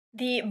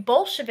The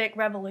Bolshevik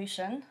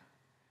Revolution.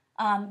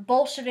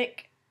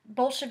 Bolshevik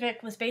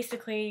was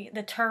basically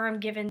the term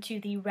given to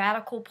the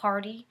radical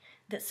party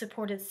that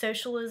supported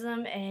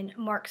socialism and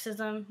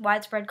Marxism,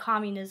 widespread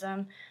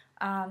communism.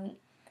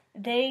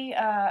 They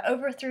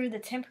overthrew the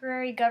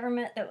temporary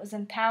government that was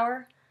in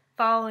power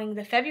following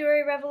the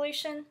February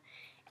Revolution,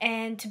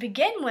 and to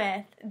begin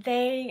with,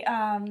 they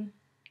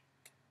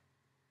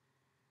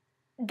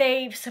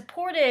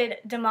supported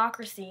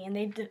democracy,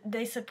 and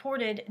they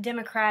supported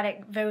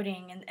democratic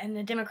voting and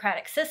the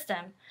democratic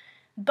system.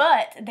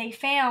 But they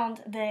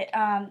found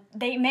that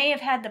they may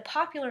have had the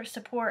popular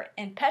support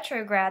in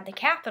Petrograd, the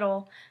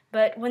capital,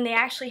 but when they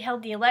actually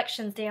held the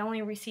elections, they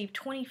only received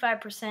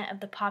 25% of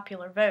the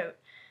popular vote,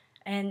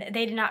 and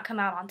they did not come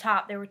out on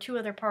top. There were two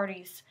other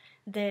parties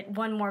that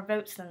won more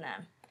votes than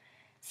them.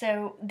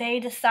 So they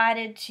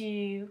decided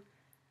to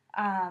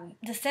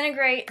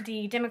disintegrate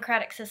the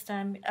democratic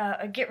system,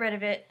 get rid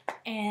of it,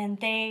 and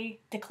they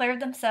declared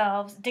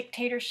themselves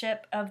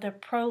dictatorship of the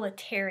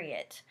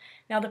proletariat.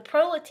 Now, the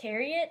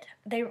proletariat,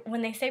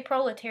 when they say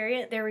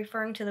proletariat, they're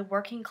referring to the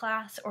working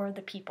class or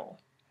the people.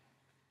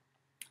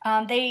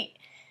 They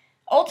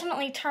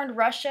ultimately turned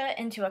Russia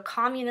into a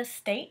communist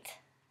state,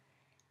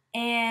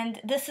 and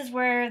this is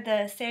where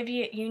the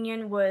Soviet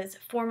Union was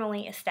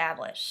formally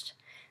established.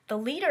 The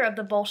leader of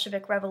the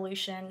Bolshevik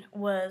Revolution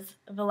was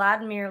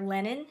Vladimir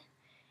Lenin,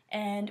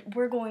 and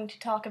we're going to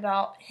talk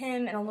about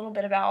him and a little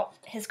bit about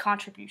his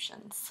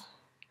contributions.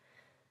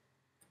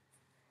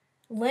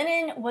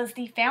 Lenin was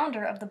the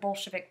founder of the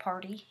Bolshevik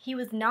Party. He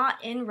was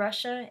not in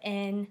Russia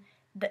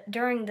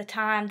during the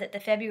time that the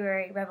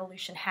February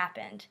Revolution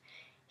happened.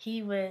 He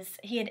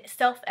had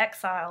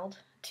self-exiled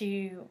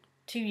to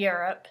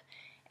Europe,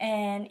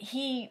 and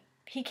he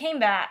came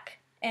back,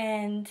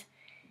 and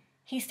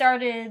he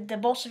started the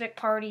Bolshevik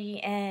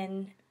Party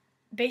and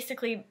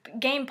basically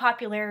gained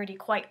popularity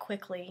quite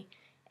quickly,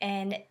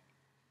 and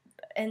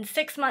in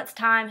 6 months'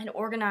 time had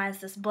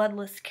organized this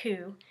bloodless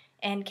coup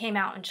and came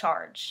out in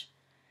charge.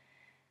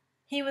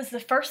 He was the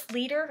first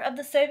leader of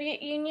the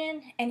Soviet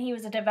Union, and he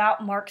was a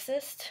devout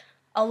Marxist.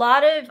 A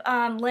lot of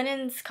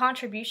Lenin's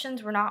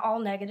contributions were not all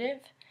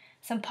negative.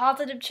 Some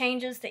positive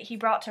changes that he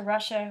brought to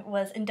Russia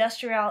was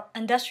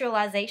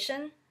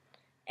industrialization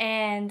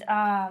and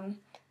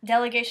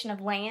delegation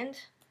of land.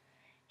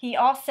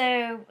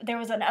 There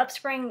was an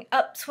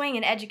upswing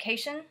in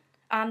education.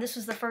 This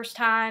was the first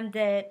time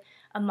that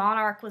a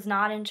monarch was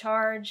not in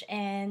charge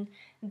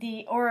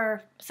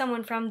or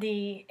someone from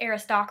the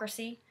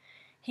aristocracy.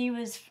 He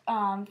was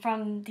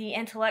from the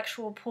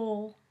intellectual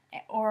pool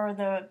or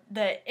the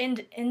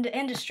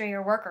industry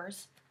or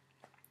workers.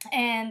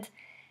 And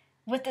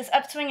with this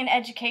upswing in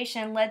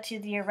education led to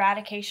the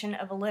eradication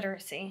of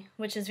illiteracy,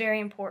 which is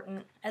very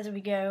important as we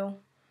go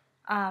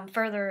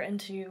further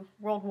into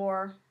World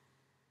War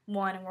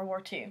I and World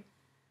War II.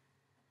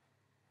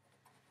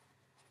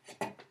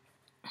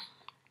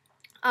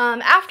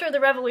 After the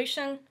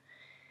revolution,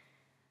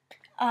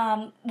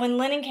 when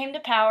Lenin came to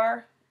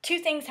power, two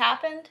things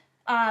happened.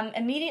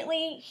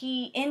 Immediately,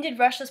 he ended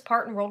Russia's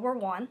part in World War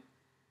I.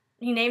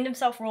 He named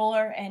himself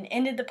ruler and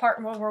ended the part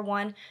in World War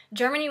I.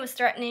 Germany was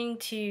threatening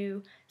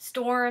to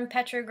storm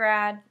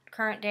Petrograd,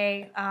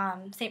 current-day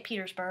St.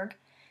 Petersburg.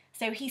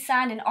 So he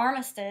signed an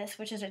armistice,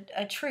 which is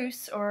a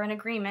truce or an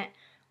agreement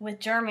with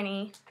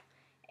Germany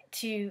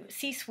to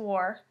cease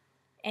war.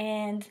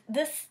 And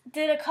this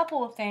did a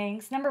couple of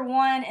things. Number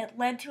one, it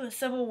led to a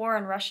civil war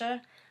in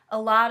Russia. A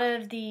lot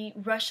of the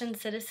Russian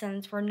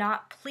citizens were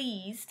not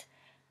pleased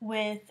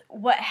with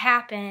what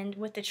happened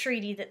with the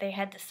treaty that they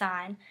had to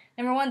sign.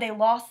 Number one, they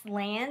lost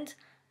land.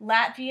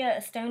 Latvia,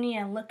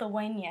 Estonia, and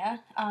Lithuania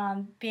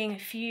being a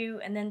few,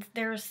 and then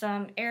there's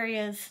some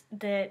areas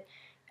that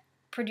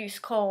produce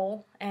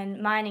coal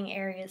and mining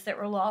areas that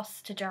were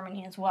lost to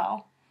Germany as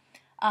well.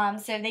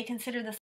 So they consider this